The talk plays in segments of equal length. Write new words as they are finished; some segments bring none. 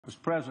Mr.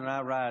 President,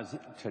 I rise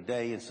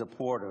today in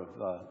support of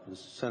the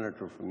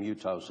Senator from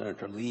Utah,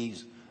 Senator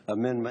Lee's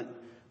amendment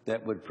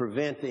that would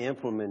prevent the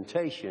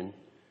implementation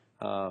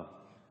of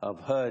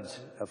HUD's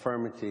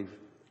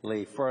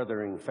affirmatively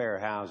furthering fair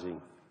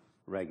housing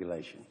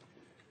regulation.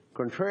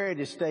 Contrary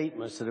to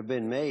statements that have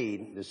been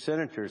made, the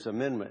Senator's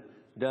amendment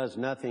does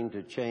nothing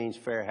to change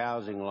fair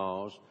housing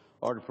laws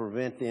or to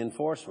prevent the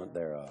enforcement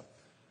thereof.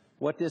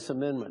 What this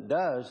amendment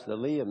does, the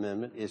Lee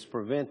amendment, is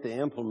prevent the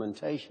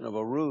implementation of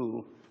a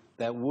rule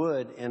that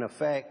would, in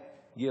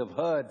effect, give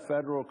HUD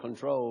federal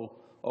control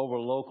over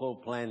local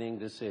planning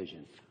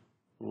decisions.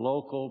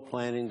 Local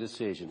planning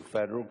decision,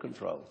 federal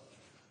control.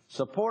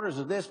 Supporters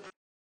of this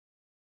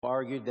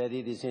argued that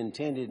it is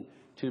intended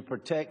to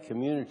protect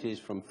communities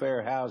from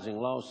fair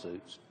housing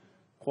lawsuits.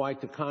 Quite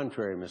the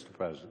contrary, Mr.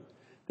 President.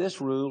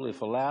 This rule,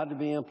 if allowed to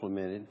be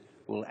implemented,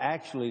 will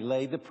actually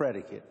lay the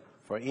predicate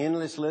for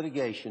endless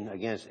litigation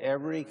against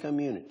every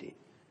community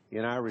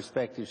in our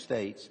respective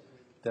states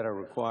that are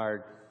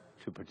required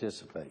to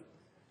participate.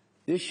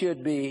 This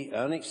should be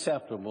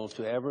unacceptable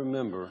to every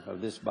member of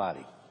this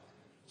body.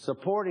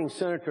 Supporting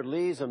Senator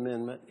Lee's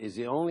amendment is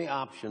the only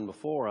option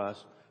before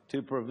us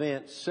to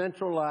prevent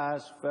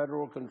centralized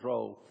federal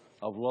control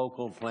of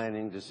local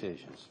planning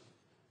decisions.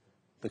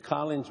 The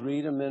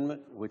Collins-Reed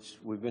amendment, which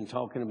we've been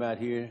talking about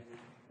here,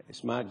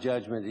 it's my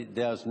judgment it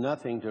does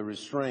nothing to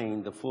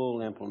restrain the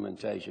full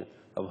implementation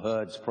of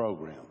HUD's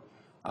program.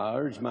 I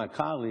urge my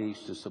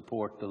colleagues to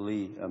support the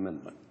Lee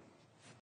amendment.